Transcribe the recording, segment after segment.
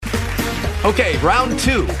Okay, round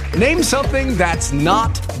two. Name something that's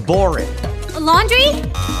not boring. A laundry?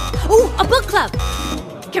 Ooh, a book club.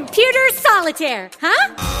 Computer solitaire,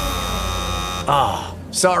 huh? Ah,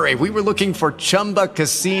 sorry, we were looking for Chumba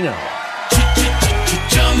Casino.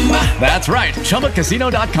 That's right,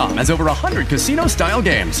 ChumbaCasino.com has over 100 casino-style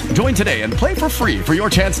games. Join today and play for free for your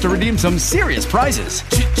chance to redeem some serious prizes.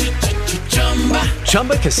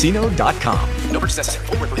 ChumbaCasino.com. No purchase necessary.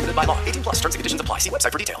 Void where prohibited by law. 18 plus. Terms and conditions apply. See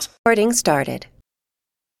website for details. Recording started.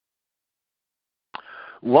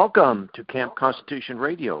 Welcome to Camp Constitution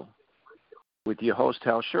Radio with your host,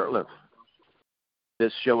 Hal Shurtleff.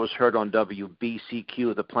 This show is heard on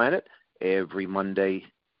WBCQ The Planet every Monday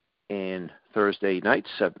and Thursday night,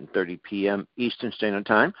 7:30 p.m. Eastern Standard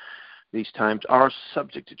Time. These times are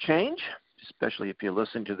subject to change, especially if you're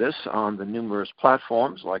listening to this on the numerous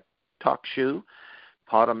platforms like TalkShoe,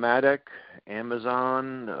 Podomatic,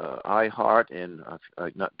 Amazon, iHeart, and a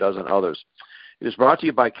dozen others. It is brought to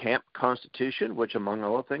you by Camp Constitution, which, among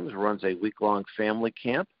other things, runs a week-long family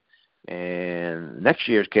camp. And next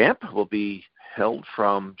year's camp will be held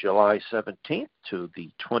from July 17th to the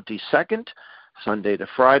 22nd, Sunday to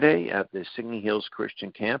Friday, at the Singing Hills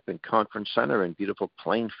Christian Camp and Conference Center in beautiful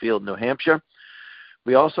Plainfield, New Hampshire.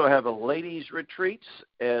 We also have a ladies' retreat,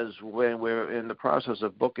 as when we're in the process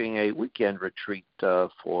of booking a weekend retreat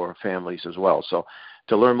for families as well. So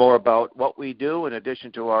to learn more about what we do in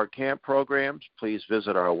addition to our camp programs, please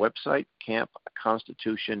visit our website,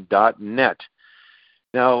 campconstitution.net.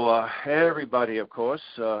 Now, everybody, of course,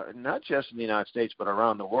 not just in the United States but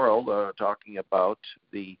around the world, are talking about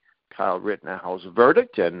the Kyle Rittenhouse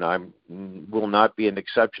verdict, and I will not be an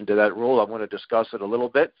exception to that rule. I want to discuss it a little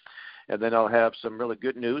bit, and then I'll have some really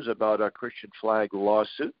good news about our Christian flag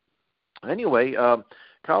lawsuit. Anyway,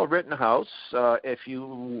 Kyle Rittenhouse, if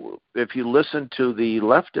you listen to the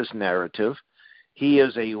leftist narrative, he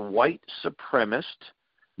is a white supremacist,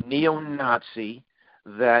 neo-Nazi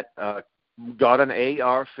that got an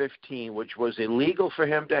AR-15, which was illegal for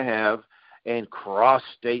him to have, and crossed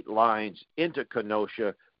state lines into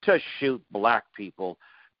Kenosha to shoot black people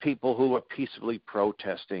who were peacefully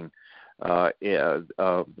protesting the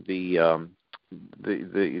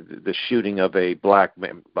shooting of a black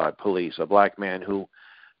man by police, a black man who,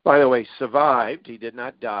 by the way, survived. He did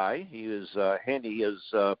not die. He is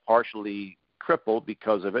partially crippled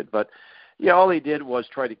because of it, but yeah, all he did was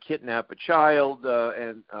try to kidnap a child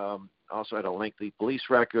and also had a lengthy police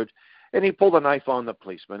record. And he pulled a knife on the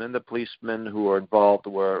policeman, and the policemen who were involved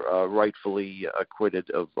were rightfully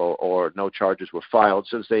acquitted of, or no charges were filed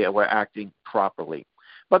since they were acting properly.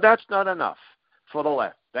 But that's not enough for the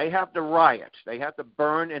left. They have to riot. They have to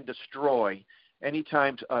burn and destroy any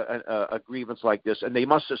time a grievance like this, and they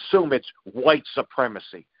must assume it's white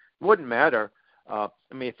supremacy. It wouldn't matter.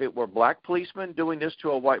 If it were black policemen doing this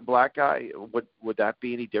to a black guy, would that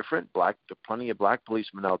be any different? There are plenty of black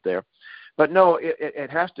policemen out there. But no, it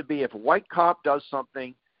has to be if a white cop does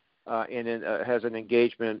something and has an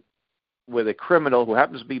engagement with a criminal who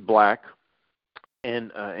happens to be black, and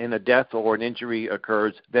a death or an injury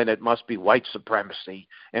occurs, then it must be white supremacy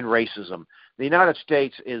and racism. The United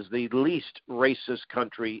States is the least racist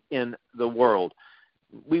country in the world.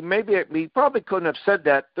 We probably couldn't have said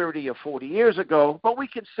that 30 or 40 years ago, but we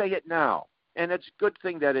can say it now, and it's a good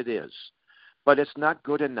thing that it is. But it's not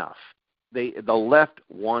good enough. The left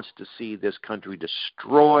wants to see this country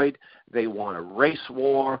destroyed. They want a race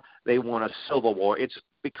war. They want a civil war. It's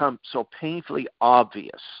become so painfully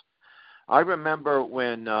obvious. I remember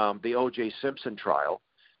when the O.J. Simpson trial,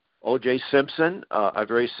 O.J. Simpson, a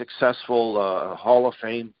very successful Hall of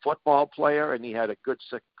Fame football player, and he had a good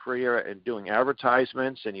career in doing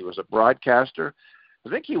advertisements, and he was a broadcaster. I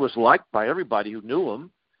think he was liked by everybody who knew him,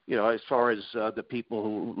 as far as the people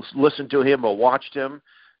who listened to him or watched him.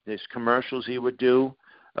 His commercials he would do.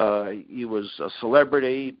 He was a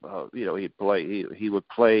celebrity. He would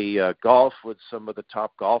play golf with some of the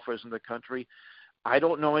top golfers in the country. I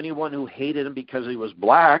don't know anyone who hated him because he was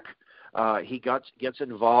black. He gets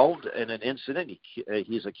involved in an incident.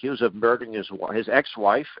 He's accused of murdering his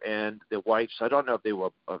ex-wife and the wife's. I don't know if they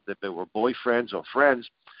were boyfriends or friends.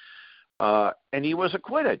 And he was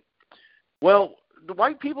acquitted. Well, the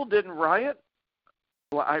white people didn't riot.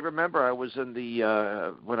 Well, I remember I was in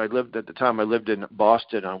when I lived at the time. I lived in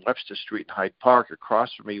Boston on Webster Street in Hyde Park.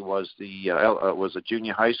 Across from me was was a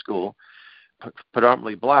junior high school,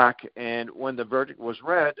 predominantly black. And when the verdict was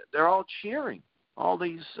read, they're all cheering. All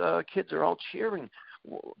these kids are all cheering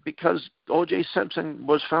because O.J. Simpson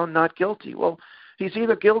was found not guilty. Well, he's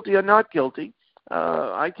either guilty or not guilty.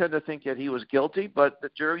 I tend to think that he was guilty, but the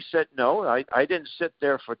jury said no. I didn't sit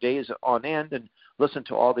there for days on end and listen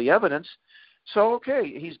to all the evidence. So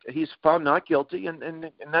okay, he's found not guilty,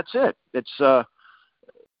 and that's it. It's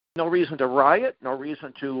no reason to riot, no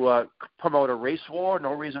reason to promote a race war,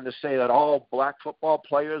 no reason to say that all black football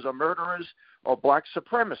players are murderers or black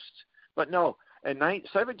supremacists. But no, a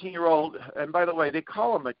 17-year-old, and by the way, they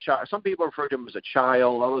call him a child. Some people refer to him as a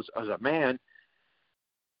child, others as a man.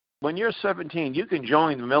 When you're 17, you can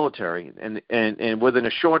join the military and within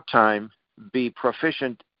a short time be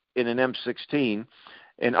proficient in an M16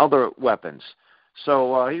 and other weapons.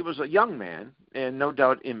 So he was a young man and no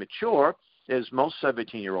doubt immature, as most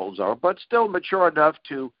 17-year-olds are, but still mature enough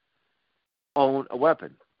to own a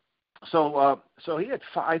weapon. So he had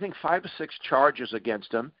I think 5 or 6 charges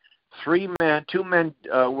against him. 2 men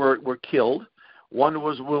were killed, 1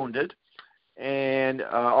 was wounded, and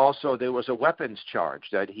also there was a weapons charge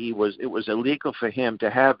that it was illegal for him to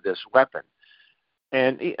have this weapon.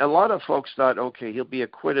 And a lot of folks thought, okay, he'll be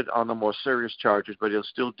acquitted on the more serious charges, but he'll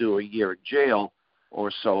still do a year in jail or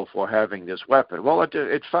so for having this weapon. Well,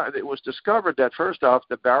 it was discovered that, first off,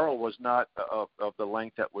 the barrel was not of the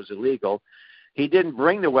length that was illegal. He didn't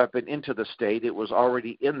bring the weapon into the state. It was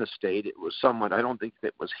already in the state. It was someone, I don't think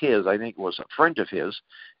it was his. I think it was a friend of his.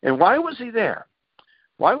 And why was he there?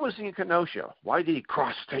 Why was he in Kenosha? Why did he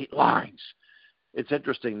cross state lines? It's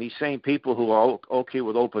interesting. These same people who are okay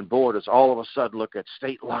with open borders all of a sudden look at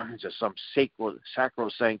state lines as some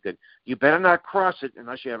sacrosanct, and you better not cross it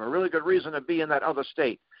unless you have a really good reason to be in that other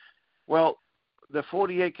state. Well, the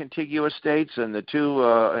 48 contiguous states and the 2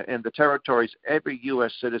 and the territories, every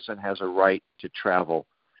U.S. citizen has a right to travel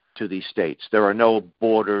to these states. There are no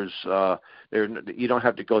borders. You don't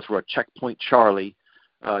have to go through a checkpoint Charlie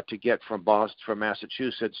to get from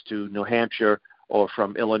Massachusetts to New Hampshire, or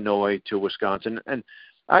from Illinois to Wisconsin. And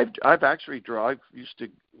I used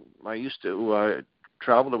to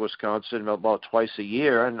travel to Wisconsin about twice a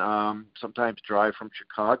year, and sometimes drive from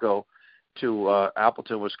Chicago to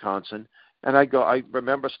Appleton, Wisconsin. And I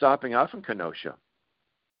remember stopping off in Kenosha,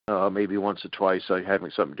 maybe once or twice,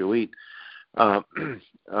 having something to eat.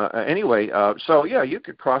 Anyway, so yeah, you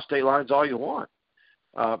could cross state lines all you want.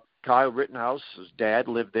 Kyle Rittenhouse's dad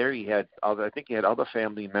lived there. I think he had other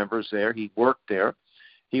family members there. He worked there.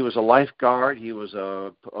 He was a lifeguard. He was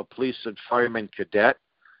a police and fireman cadet,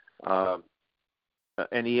 and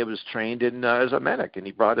he was trained as a medic. And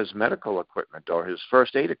he brought his medical equipment or his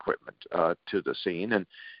first aid equipment to the scene. And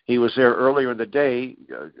he was there earlier in the day,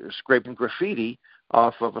 scraping graffiti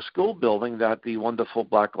off of a school building that the wonderful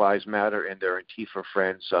Black Lives Matter and their Antifa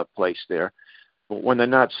friends placed there. When they're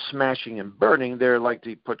not smashing and burning, they're like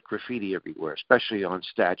to put graffiti everywhere, especially on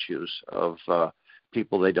statues of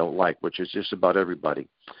people they don't like, which is just about everybody.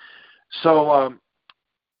 So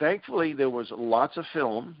thankfully, there was lots of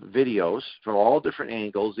film, videos from all different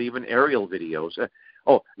angles, even aerial videos.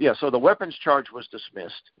 So the weapons charge was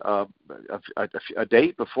dismissed a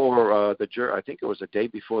day before the jury. I think it was a day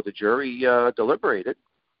before the jury deliberated.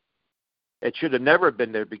 It should have never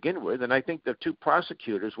been there to begin with, and I think the 2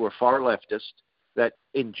 prosecutors were far leftist that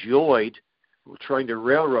enjoyed trying to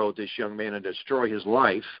railroad this young man and destroy his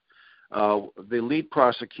life. The lead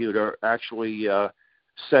prosecutor actually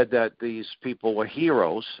said that these people were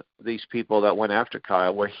heroes. These people that went after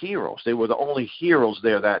Kyle were heroes. They were the only heroes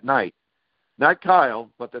there that night. Not Kyle,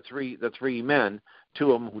 but the three men,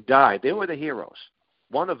 2 of them who died. They were the heroes.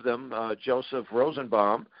 One of them, Joseph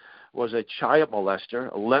Rosenbaum, was a child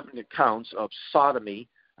molester, 11 counts of sodomy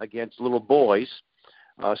against little boys.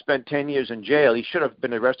 Spent 10 years in jail. He should have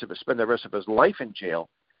been arrested, spent the rest of his life in jail.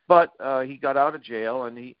 But he got out of jail,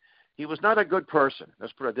 and he was not a good person.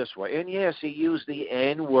 Let's put it this way. And yes, he used the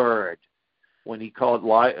N-word when he called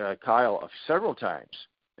Kyle several times.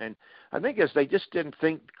 And I think they just didn't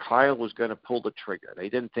think Kyle was going to pull the trigger. They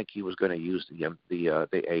didn't think he was going to use the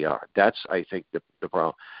AR. That's, I think, the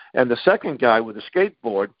problem. And the second guy with the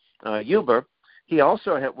skateboard, Huber, he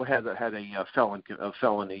also had a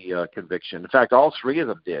felony conviction. In fact, all 3 of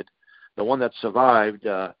them did. The one that survived,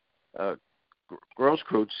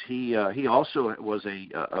 Grosskreutz, he also was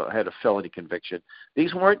had a felony conviction.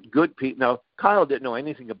 These weren't good people. Now, Kyle didn't know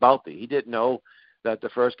anything about He didn't know that the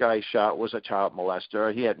first guy he shot was a child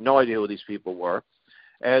molester. He had no idea who these people were,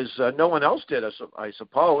 as no one else did, I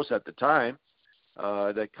suppose, at the time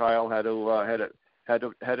that Kyle had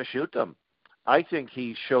to shoot them. I think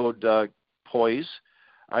he showed poise.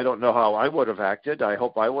 I don't know how I would have acted. I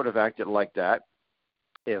hope I would have acted like that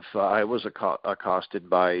if I was accosted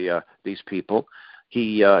by these people.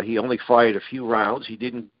 He only fired a few rounds. He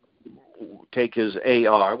didn't take his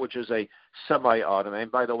AR, which is a semi-automatic.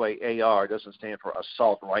 And by the way, AR doesn't stand for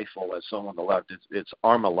assault rifle, as some on the left. It's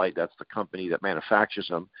Armalite. That's the company that manufactures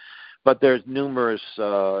them. But there's numerous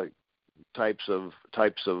types of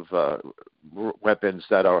weapons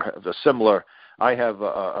that are similar. I have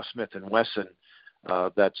a Smith and Wesson. I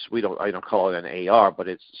don't call it an AR, but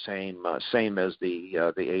it's the same as the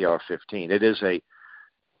AR-15. It is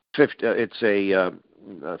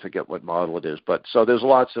I forget what model it is, but so there's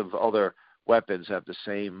lots of other weapons have the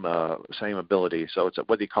same ability. So it's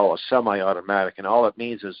what they call a semi-automatic, and all it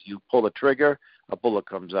means is you pull the trigger, a bullet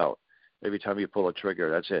comes out. Every time you pull a trigger,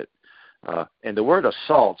 that's it. And the word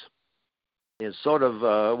assault is sort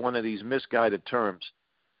of one of these misguided terms.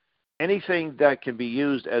 Anything that can be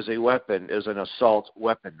used as a weapon is an assault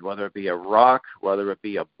weapon, whether it be a rock, whether it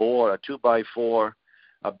be a board, a 2x4,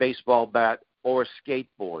 a baseball bat, or a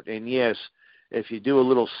skateboard. And yes, if you do a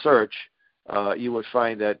little search, you would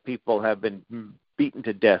find that people have been beaten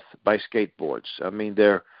to death by skateboards. I mean,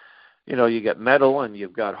 you get metal and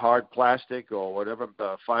you've got hard plastic or whatever,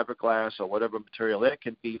 fiberglass or whatever material. It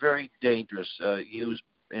can be very dangerous used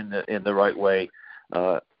in the right way.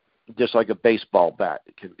 Just like a baseball bat,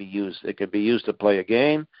 it can be used to play a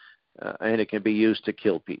game, and it can be used to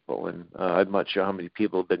kill people. And I'm not sure how many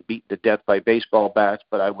people have been beaten to death by baseball bats,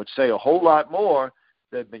 but I would say a whole lot more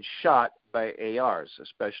that have been shot by ARs,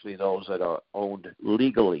 especially those that are owned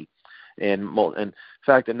legally. And in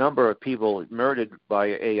fact, the number of people murdered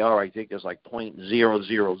by AR, I think, is like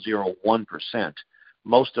 0.0001%.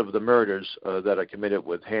 Most of the murders that are committed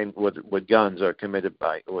with guns are committed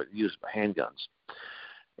used by handguns.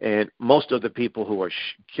 And most of the people who are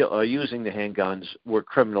using the handguns were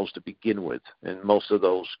criminals to begin with, and most of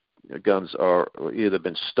those guns are either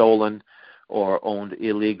been stolen or owned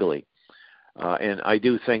illegally. And I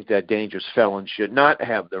do think that dangerous felons should not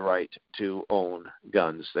have the right to own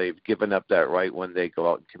guns. They've given up that right when they go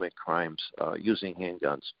out and commit crimes using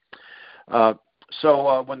handguns.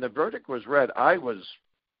 So when the verdict was read, I was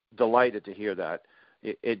delighted to hear that.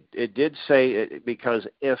 It did say because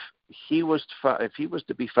if he was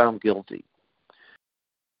to be found guilty,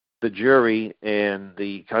 the jury and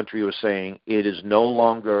the country was saying it is no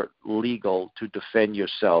longer legal to defend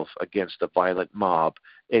yourself against a violent mob.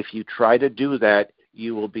 If you try to do that,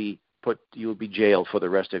 you will be jailed for the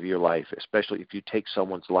rest of your life, especially if you take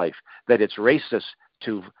someone's life. That it's racist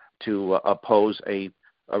to oppose a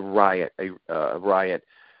riot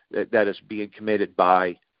that is being committed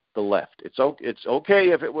by the left. It's okay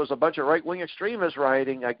if it was a bunch of right-wing extremists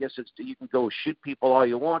rioting. I guess you can go shoot people all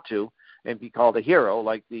you want to and be called a hero,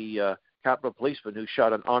 like the Capitol policeman who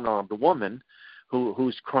shot an unarmed woman,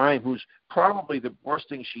 whose probably the worst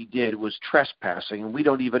thing she did was trespassing, and we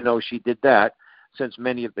don't even know she did that, since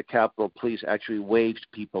many of the Capitol Police actually waved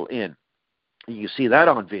people in. You see that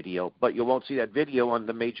on video, but you won't see that video on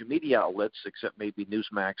the major media outlets, except maybe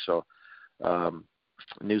Newsmax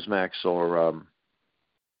or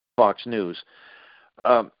Fox News.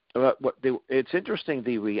 It's interesting,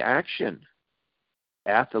 the reaction.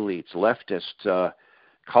 Athletes, leftists.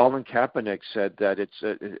 Colin Kaepernick said that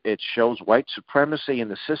it shows white supremacy,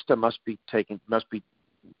 and the system must be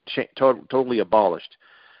totally abolished.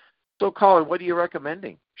 So, Colin, what are you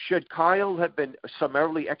recommending? Should Kyle have been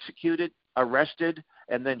summarily executed, arrested,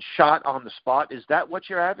 and then shot on the spot? Is that what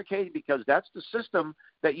you're advocating? Because that's the system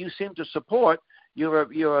that you seem to support. You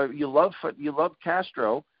love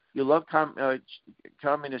Castro. You love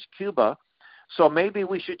communist Cuba. So maybe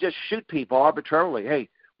we should just shoot people arbitrarily. Hey,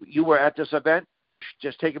 you were at this event,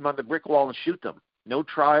 just take them on the brick wall and shoot them. No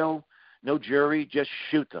trial, no jury, just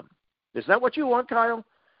shoot them. Is that what you want, Kyle?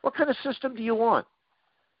 What kind of system do you want?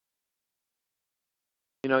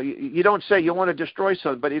 You don't say you want to destroy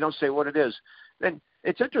something, but you don't say what it is. And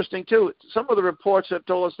it's interesting, too. Some of the reports have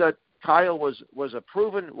told us that Kyle was a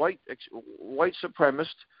proven white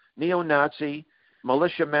supremacist, neo-Nazi,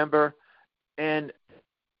 militia member, and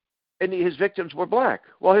his victims were black.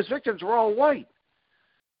 Well, his victims were all white.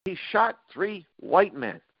 He shot 3 white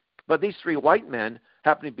men. But these 3 white men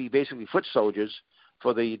happen to be basically foot soldiers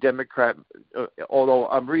for the Democrat, although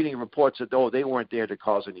I'm reading reports that, they weren't there to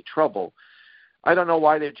cause any trouble. I don't know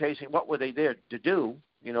why they're chasing. What were they there to do?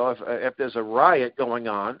 If there's a riot going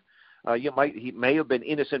on, he may have been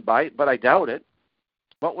innocent by it, but I doubt it.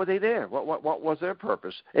 What were they there? What was their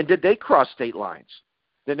purpose? And did they cross state lines?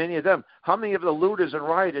 Did any of them? How many of the looters and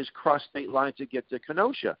rioters crossed state lines to get to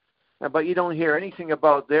Kenosha? But you don't hear anything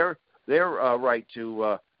about their right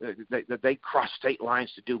to that they crossed state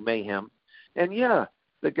lines to do mayhem. And yeah,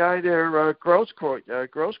 the guy there,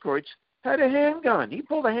 Grosskreutz, had a handgun. He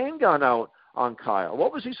pulled a handgun out on Kyle.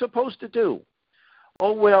 What was he supposed to do?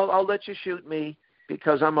 Oh well, I'll let you shoot me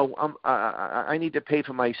because I need to pay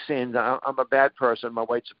for my sins. I'm a bad person. I'm a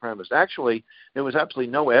white supremacist. Actually, there was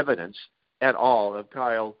absolutely no evidence at all of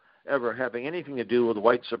Kyle ever having anything to do with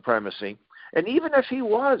white supremacy. And even if he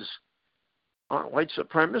was, aren't white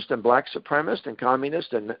supremacists and black supremacists and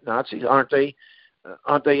communists and Nazis, aren't they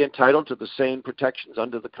entitled to the same protections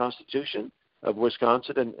under the Constitution of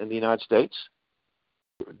Wisconsin and the United States?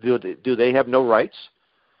 Do they have no rights?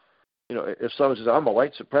 If someone says, I'm a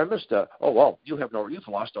white supremacist, you've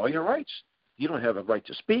lost all your rights. You don't have a right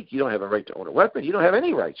to speak. You don't have a right to own a weapon. You don't have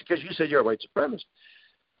any rights because you said you're a white supremacist.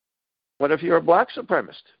 What if you're a black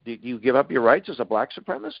supremacist? Do you give up your rights as a black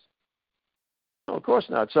supremacist? No, of course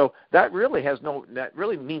not. So that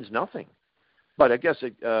really means nothing. But I guess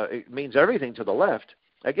it means everything to the left.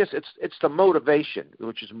 I guess it's the motivation,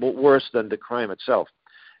 which is worse than the crime itself.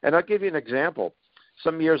 And I'll give you an example.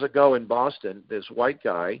 Some years ago in Boston, this white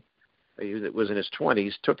guy, he was in his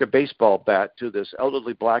 20s, took a baseball bat to this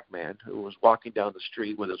elderly black man who was walking down the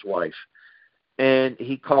street with his wife. And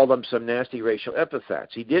he called him some nasty racial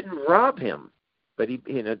epithets. He didn't rob him, but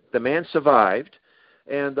the man survived.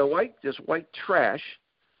 And this white trash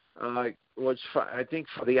was, I think,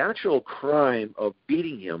 for the actual crime of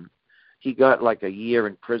beating him, he got like a year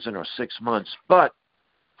in prison or 6 months. But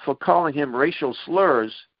for calling him racial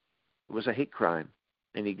slurs, it was a hate crime,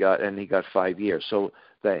 and he got 5 years. So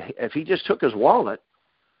if he just took his wallet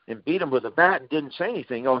and beat him with a bat and didn't say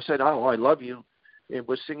anything, said, "Oh, I love you," and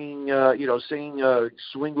was singing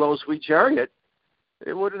 "Swing Low, Sweet Chariot,"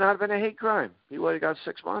 it would not have been a hate crime. He would have got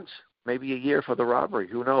 6 months, maybe a year for the robbery.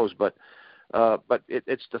 Who knows? But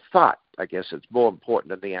it's the thought. I guess it's more important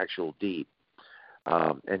than the actual deed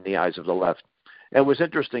in the eyes of the left. And it was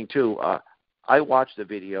interesting too. I watched the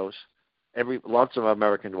videos. Lots of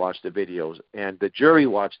Americans watched the videos, and the jury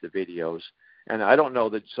watched the videos. And I don't know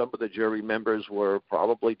that some of the jury members were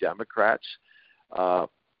probably Democrats,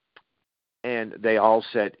 and they all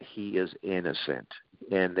said he is innocent,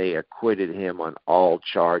 and they acquitted him on all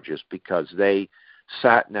charges because they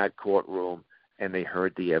sat in that courtroom and they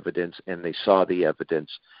heard the evidence and they saw the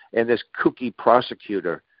evidence. And this kooky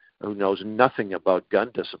prosecutor who knows nothing about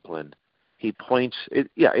gun discipline, he points.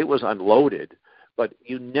 It was unloaded, but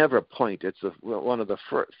you never point. It's one of the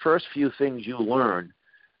first few things you learn.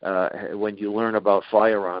 When you learn about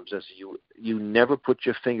firearms, is you never put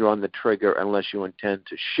your finger on the trigger unless you intend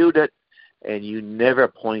to shoot it, and you never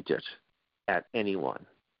point it at anyone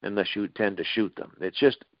unless you intend to shoot them. It's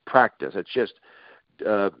just practice. It's just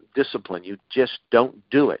discipline. You just don't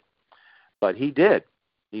do it. But he did.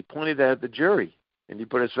 He pointed at the jury, and he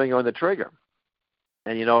put his finger on the trigger.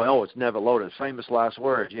 And it's never loaded. Famous last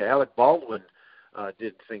words. Yeah, Alec Baldwin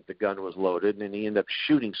didn't think the gun was loaded, and he ended up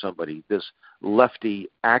shooting somebody, this lefty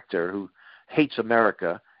actor who hates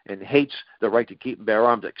America and hates the right to keep and bear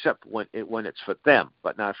arms, except when it's for them,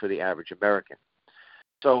 but not for the average American.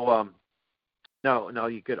 So now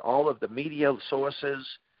you get all of the media sources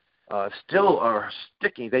still are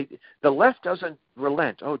sticking. The left doesn't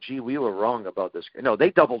relent. Oh, gee, we were wrong about this. No,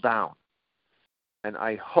 they double down. And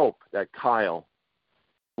I hope that Kyle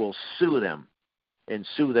will sue them and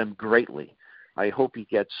sue them greatly. I hope he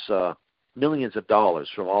gets millions of dollars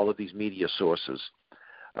from all of these media sources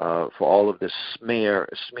for all of this smear,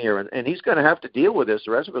 and he's going to have to deal with this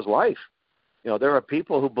the rest of his life. There are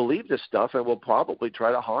people who believe this stuff and will probably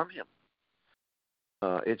try to harm him.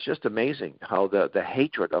 It's just amazing how the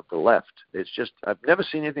hatred of the left. It's just, I've never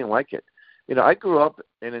seen anything like it. I grew up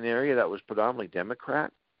in an area that was predominantly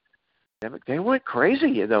Democrat. They went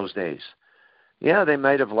crazy in those days. Yeah, they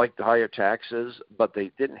might have liked the higher taxes, but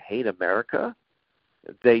they didn't hate America.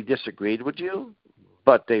 They disagreed with you,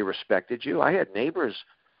 but they respected you. I had neighbors,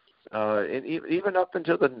 even up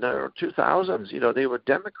until the 2000s, they were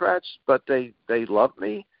Democrats, but they loved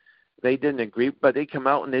me. They didn't agree, but they come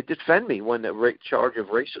out and they defend me when the charge of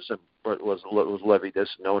racism was levied.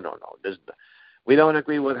 No. We don't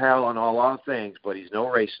agree with Hal on all our things, but he's no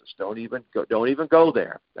racist. Don't even go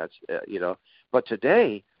there. That's But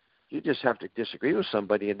today, you just have to disagree with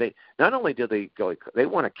somebody, and they not only do they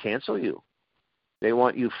want to cancel you. They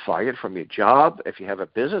want you fired from your job. If you have a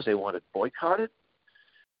business, they want it boycotted.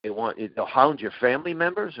 They'll hound your family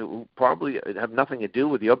members who probably have nothing to do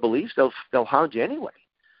with your beliefs. They'll hound you anyway.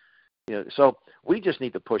 So we just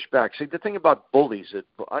need to push back. See, the thing about bullies,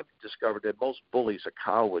 I've discovered that most bullies are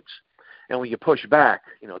cowards, and when you push back,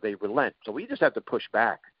 they relent. So we just have to push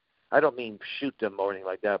back. I don't mean shoot them or anything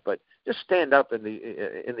like that, but just stand up in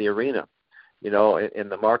the arena, in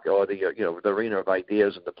the market or the arena of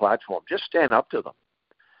ideas and the platform. Just stand up to them.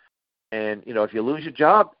 And if you lose your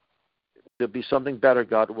job, there'll be something better,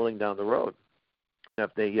 God willing, down the road. And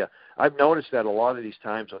if I've noticed that a lot of these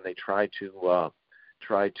times when they try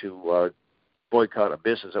to boycott a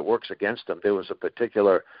business that works against them. There was a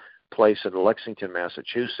particular place in Lexington,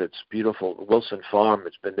 Massachusetts, beautiful Wilson Farm.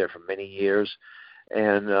 It's been there for many years,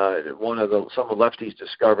 and some of the lefties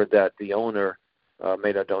discovered that the owner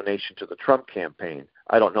made a donation to the Trump campaign.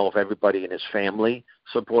 I don't know if everybody in his family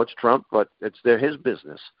supports Trump, but they're his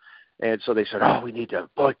business. And so they said, we need to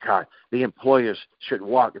boycott. The employees should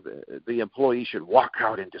walk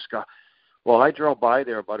out in disgust. Well, I drove by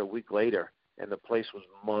there about a week later, and the place was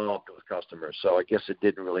mobbed with customers. So I guess it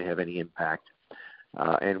didn't really have any impact.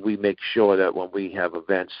 And we make sure that when we have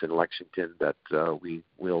events in Lexington that we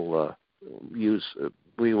will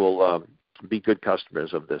be good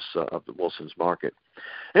customers of this of the Wilson's Market.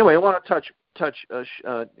 Anyway, I want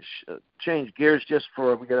to change gears just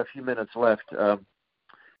for we got a few minutes left.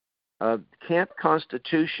 Camp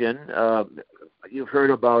Constitution. You've heard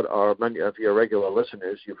about many of your regular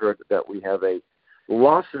listeners. You've heard that we have a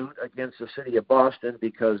lawsuit against the city of Boston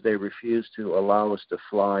because they refuse to allow us to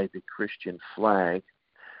fly the Christian flag.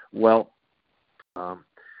 Well,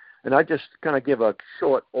 and I just kind of give a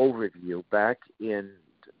short overview. Back in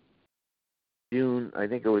June, I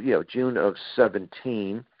think it was June of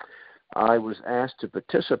 17, I was asked to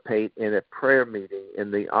participate in a prayer meeting in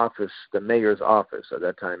the mayor's office, at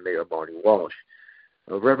that time Mayor Barney Walsh.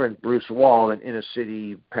 Reverend Bruce Wall, an inner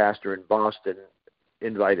city pastor in Boston,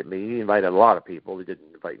 invited me. He invited a lot of people. He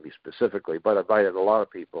didn't invite me specifically, but invited a lot of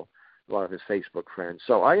people, a lot of his Facebook friends.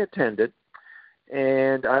 So I attended,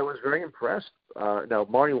 and I was very impressed. Now,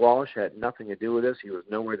 Barney Walsh had nothing to do with this. He was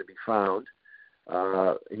nowhere to be found.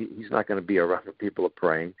 He's not going to be around when people are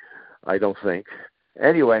praying, I don't think.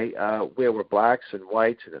 Anyway, there were blacks and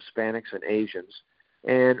whites and Hispanics and Asians,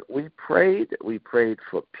 and we prayed. We prayed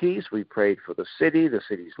for peace. We prayed for the city's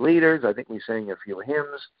leaders. I think we sang a few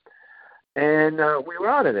hymns, and we were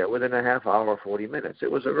out of there within a half hour, 40 minutes. It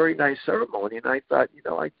was a very nice ceremony, and I thought,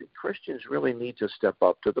 I think Christians really need to step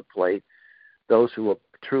up to the plate, those who are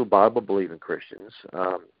true Bible-believing Christians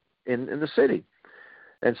in the city.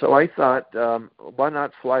 And so I thought, why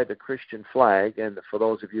not fly the Christian flag? And for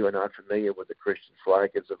those of you who are not familiar with the Christian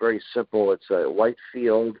flag, it's a very simple. It's a white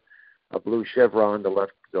field, a blue chevron, the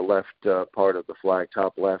left part of the flag,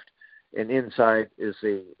 top left, and inside is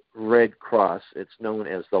a red cross. It's known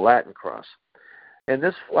as the Latin cross. And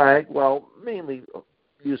this flag, mainly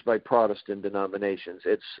used by Protestant denominations.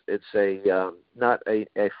 It's not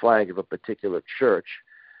a flag of a particular church.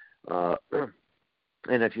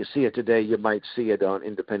 And if you see it today, you might see it on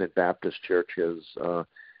independent Baptist churches.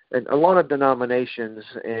 And a lot of denominations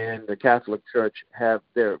and the Catholic Church have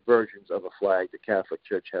their versions of a flag. The Catholic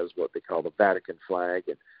Church has what they call the Vatican flag,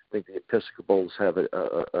 and I think the Episcopals have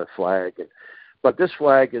a flag. But this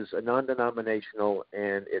flag is a non-denominational,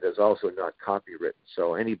 and it is also not copywritten.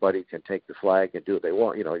 So anybody can take the flag and do what they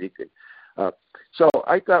want. You can. So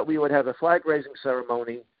I thought we would have a flag-raising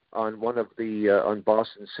ceremony on on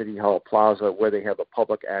Boston City Hall Plaza, where they have a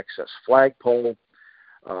public access flagpole,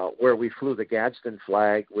 where we flew the Gadsden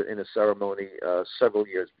flag in a ceremony several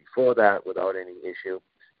years before that without any issue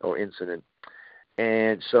or incident.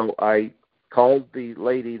 And so I called the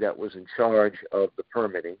lady that was in charge of the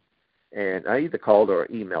permitting, and I either called her or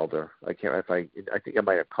emailed her. I think I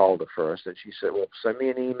might have called her first, and she said, "Well, send me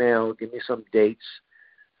an email, give me some dates."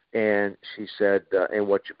 And she said, and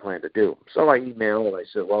what you plan to do. So I emailed, and I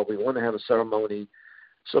said, well, we want to have a ceremony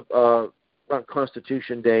on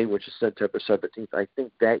Constitution Day, which is September 17th. I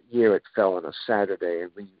think that year it fell on a Saturday,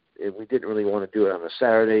 and we didn't really want to do it on a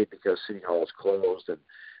Saturday because City Hall is closed, and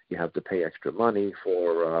you have to pay extra money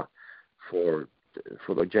for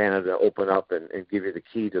the janitor to open up and give you the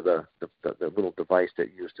key to the little device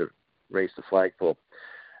that you use to raise the flagpole.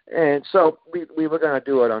 And so we were going to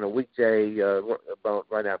do it on a weekday, about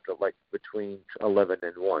right after, between 11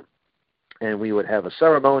 and 1. And we would have a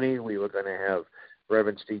ceremony. We were going to have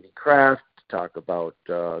Reverend Stevie Kraft talk about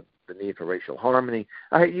the need for racial harmony.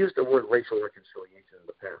 I used the word racial reconciliation in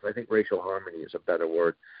the past. I think racial harmony is a better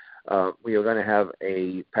word. We were going to have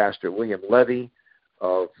a Pastor William Levy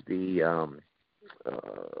of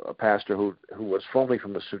a pastor who was formerly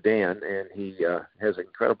from the Sudan, and he has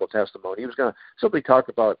incredible testimony. He was going to simply talk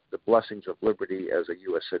about the blessings of liberty as a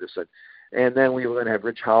U.S. citizen. And then we were going to have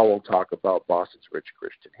Rich Howell talk about Boston's rich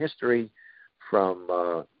Christian history,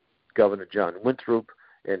 from Governor John Winthrop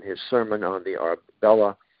in his sermon on the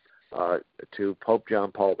Arbella to Pope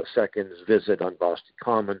John Paul II's visit on Boston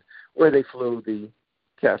Common, where they flew the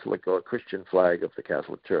Catholic or Christian flag of the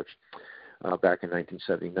Catholic Church back in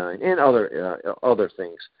 1979, and other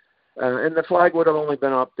things. And the flag would have only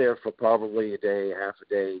been up there for probably a day, half a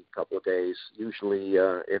day, couple of days. Usually,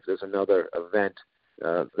 if there's another event,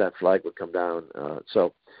 that flag would come down.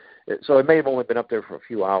 So it may have only been up there for a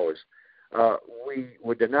few hours. We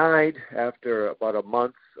were denied after about a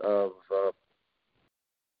month of,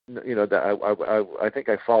 I think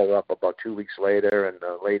I followed up about 2 weeks later, and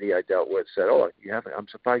the lady I dealt with said, "Oh, you haven't? I'm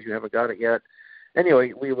surprised you haven't got it yet."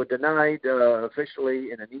 Anyway, we were denied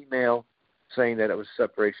officially in an email saying that it was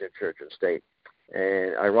separation of church and state.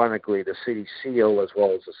 And ironically, the city seal, as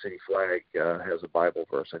well as the city flag, has a Bible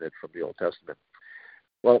verse in it from the Old Testament.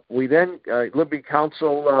 Well, we then, Liberty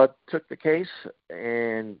Counsel took the case,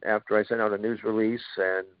 and after I sent out a news release,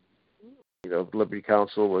 and Liberty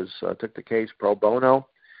Counsel took the case pro bono,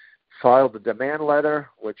 filed the demand letter,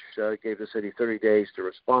 which gave the city 30 days to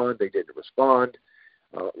respond. They didn't respond.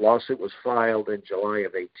 Lawsuit was filed in July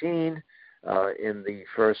of 18 in the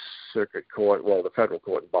First Circuit Court, the federal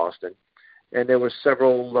court in Boston. And there were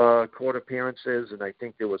several court appearances, and I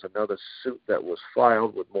think there was another suit that was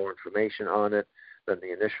filed with more information on it than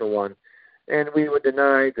the initial one. And we were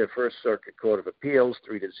denied the First Circuit Court of Appeals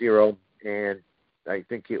 3-0, and I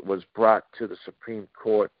think it was brought to the Supreme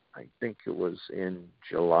Court. I think it was in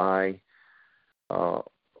July, or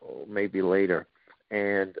maybe later.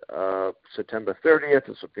 And September 30th,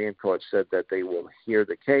 the Supreme Court said that they will hear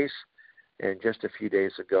the case. And just a few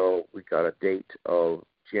days ago, we got a date of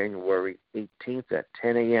January 18th at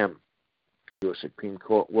 10 a.m. The Supreme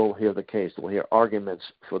Court will hear the case. We'll hear arguments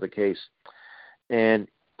for the case. And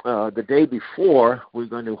the day before, we're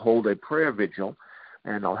going to hold a prayer vigil,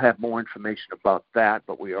 and I'll have more information about that,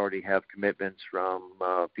 but we already have commitments from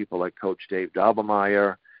people like Coach Dave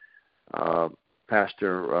Daubermeyer,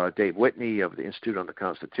 Pastor Dave Whitney of the Institute on the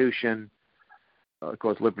Constitution. Of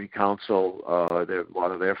course, Liberty Counsel, a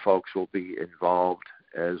lot of their folks will be involved,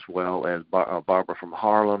 as well as Barbara from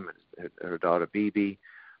Harlem and her daughter Bibi,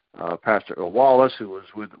 Pastor Earl Wallace, who was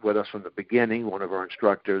with us from the beginning, one of our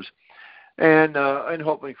instructors, and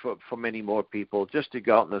hoping for many more people just to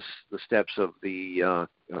go out in the steps of the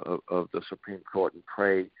Supreme Court and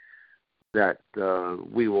pray that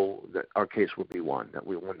that our case will be won, that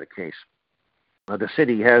we win the case. The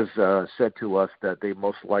city has said to us that they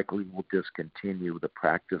most likely will discontinue the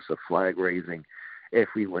practice of flag raising if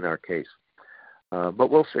we win our case. But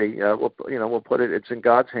we'll see. We'll put it. It's in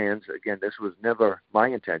God's hands. Again, this was never my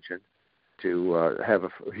intention to have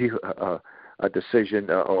a decision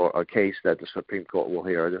or a case that the Supreme Court will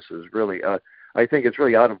hear. This is really, I think it's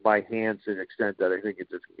really out of my hands to the extent that I think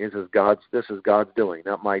this is God's doing,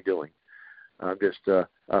 not my doing. I'm just a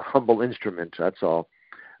humble instrument. That's all.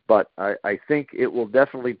 But I think it will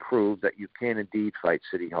definitely prove that you can indeed fight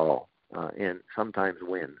City Hall and sometimes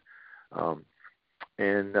win.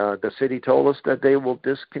 And the city told us that they will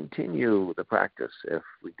discontinue the practice if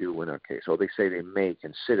we do win our case. Or they say they may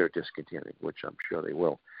consider discontinuing, which I'm sure they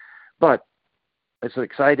will. But it's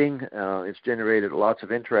exciting. It's generated lots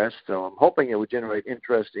of interest. So I'm hoping it would generate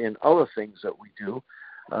interest in other things that we do,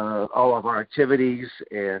 all of our activities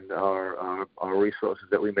and our resources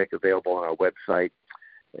that we make available on our website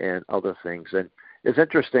and other things. And it's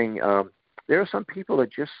interesting. There are some people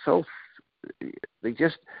that just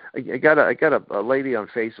I got a lady on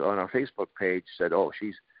our Facebook page said,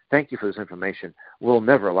 thank you for this information. We'll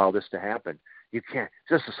never allow this to happen. You can't.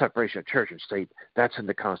 It's just the separation of church and state. That's in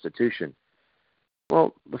the Constitution.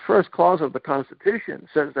 Well, the first clause of the Constitution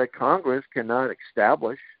says that Congress cannot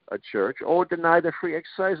establish a church or deny the free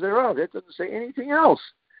exercise thereof. It doesn't say anything else.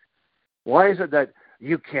 Why is it that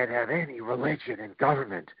you can't have any religion in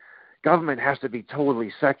government? Government has to be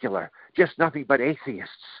totally secular, just nothing but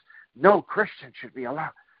atheists. No Christian should be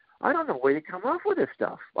allowed. I don't know where they come up with this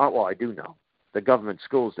stuff. Well, I do know. The government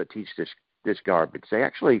schools that teach this garbage, they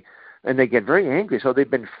actually, and they get very angry. So they've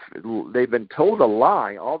been told a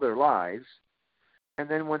lie all their lives, and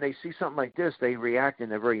then when they see something like this, they react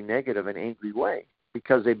in a very negative and angry way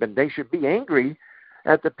because they should be angry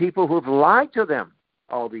at the people who have lied to them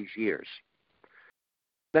all these years.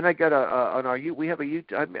 Then I got we have a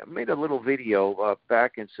YouTube. I made a little video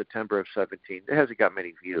back in September of 17. It hasn't got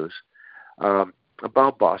many views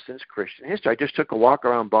about Boston's Christian history. I just took a walk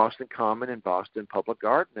around Boston Common and Boston Public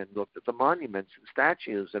Garden and looked at the monuments and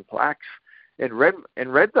statues and plaques and read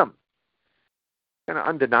them. Kind of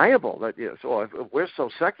undeniable that so if we're so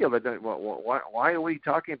secular, then why are we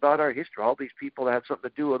talking about our history? All these people that have something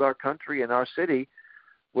to do with our country and our city,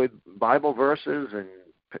 with Bible verses and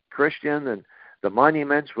Christian and the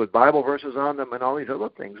monuments with Bible verses on them and all these other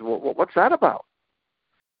things. What's that about?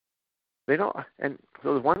 They don't. And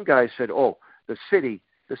so one guy said, the city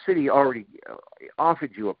already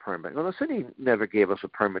offered you a permit. Well, the city never gave us a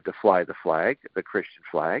permit to fly the flag, the Christian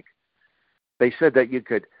flag. They said that you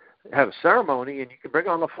could have a ceremony and you can bring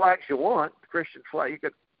on the flags you want, the Christian flag. You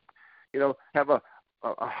could, have a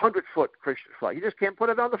 100-foot Christian flag. You just can't put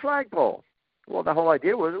it on the flagpole. Well, the whole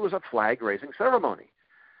idea was it was a flag-raising ceremony.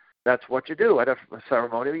 That's what you do at a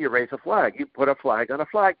ceremony. You raise a flag. You put a flag on a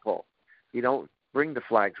flagpole. You don't bring the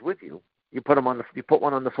flags with you. You put one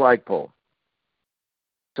on the flagpole.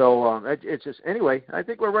 So it's just, anyway, I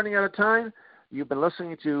think we're running out of time. You've been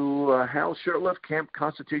listening to Hal Shurtleff, Camp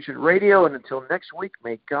Constitution Radio, and until next week,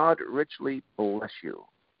 may God richly bless you.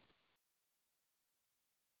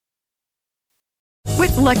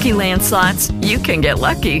 With Lucky Land Slots, you can get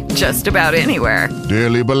lucky just about anywhere.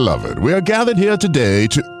 Dearly beloved, we are gathered here today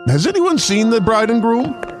to... Has anyone seen the bride and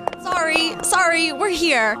groom? Sorry, we're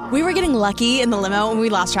here. We were getting lucky in the limo and we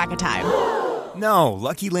lost track of time. No,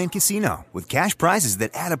 Lucky Land Casino, with cash prizes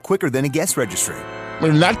that add up quicker than a guest registry.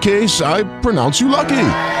 In that case, I pronounce you lucky.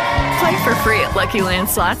 Play for free at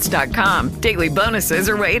LuckyLandSlots.com. Daily bonuses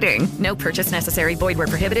are waiting. No purchase necessary. Void where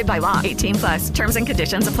prohibited by law. 18+. Terms and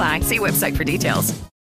conditions apply. See website for details.